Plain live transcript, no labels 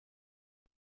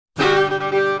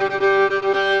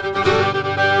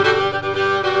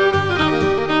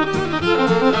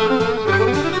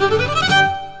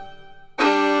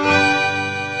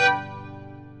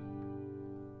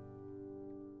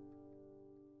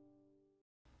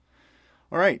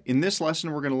All right, in this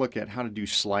lesson we're going to look at how to do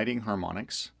sliding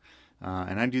harmonics.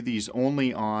 And I do these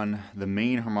only on the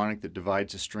main harmonic that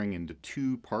divides a string into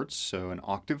two parts, so an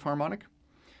octave harmonic.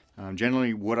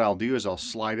 Generally what I'll do is I'll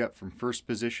slide up from first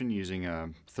position using a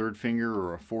third finger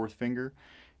or a fourth finger,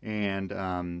 and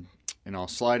I'll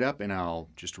slide up and I'll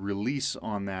just release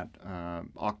on that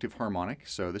octave harmonic.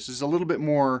 So this is a little bit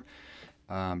more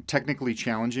technically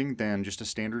challenging than just a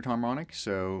standard harmonic,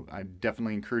 so I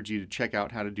definitely encourage you to check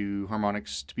out how to do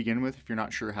harmonics to begin with if you're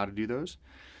not sure how to do those.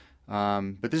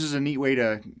 But this is a neat way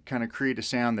to kind of create a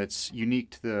sound that's unique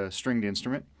to the stringed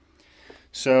instrument.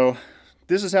 So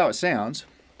this is how it sounds.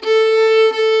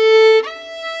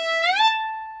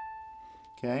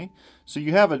 Okay, so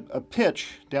you have a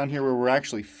pitch down here where we're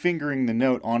actually fingering the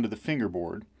note onto the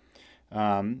fingerboard.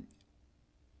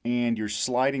 And you're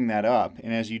sliding that up,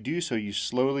 and as you do so you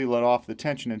slowly let off the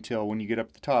tension until when you get up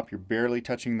at the top you're barely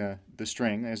touching the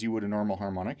string as you would a normal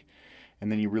harmonic,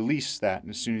 and then you release that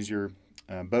as soon as your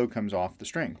bow comes off the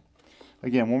string.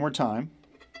 Again, one more time.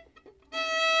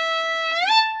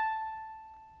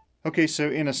 Okay, so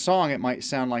in a song it might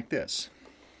sound like this.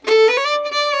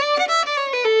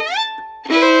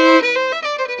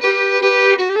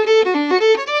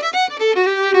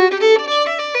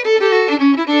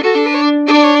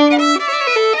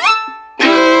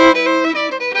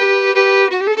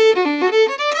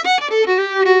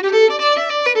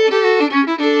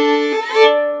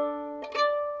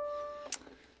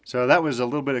 So that was a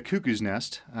little bit of Cuckoo's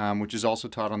Nest, which is also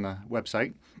taught on the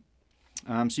website.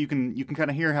 So you can kind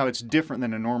of hear how it's different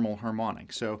than a normal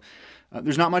harmonic. So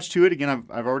there's not much to it. Again,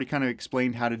 I've already kind of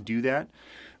explained how to do that.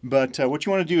 But what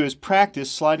you want to do is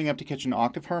practice sliding up to catch an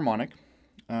octave harmonic.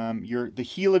 The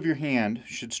heel of your hand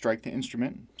should strike the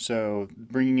instrument. So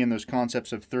bringing in those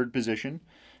concepts of third position,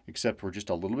 except we're just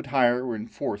a little bit higher. We're in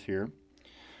fourth here.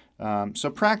 So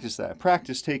practice that.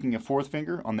 Practice taking a fourth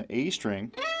finger on the A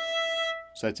string.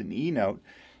 So that's an E note.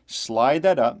 Slide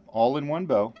that up all in one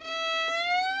bow.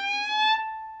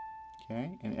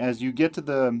 Okay, and as you get to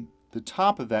the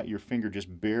top of that, your finger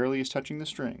just barely is touching the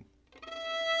string.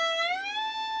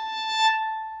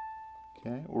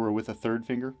 Okay, or with a third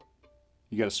finger,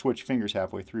 you got to switch fingers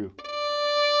halfway through.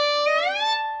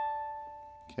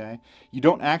 Okay, you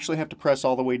don't actually have to press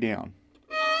all the way down.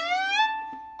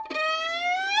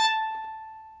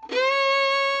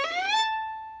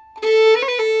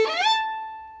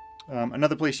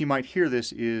 Another place you might hear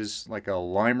this is like a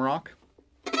lime rock.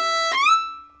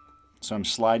 So I'm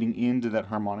sliding into that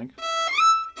harmonic.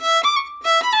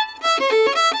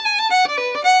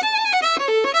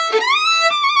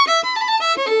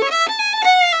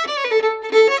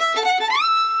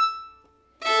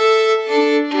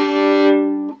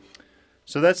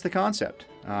 So that's the concept.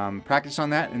 Practice on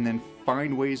that, and then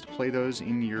find ways to play those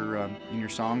in your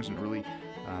songs, and it really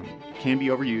can be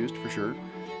overused for sure.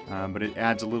 But it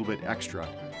adds a little bit extra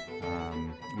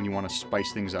when you want to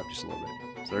spice things up just a little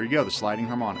bit. So there you go, the sliding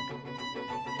harmonic.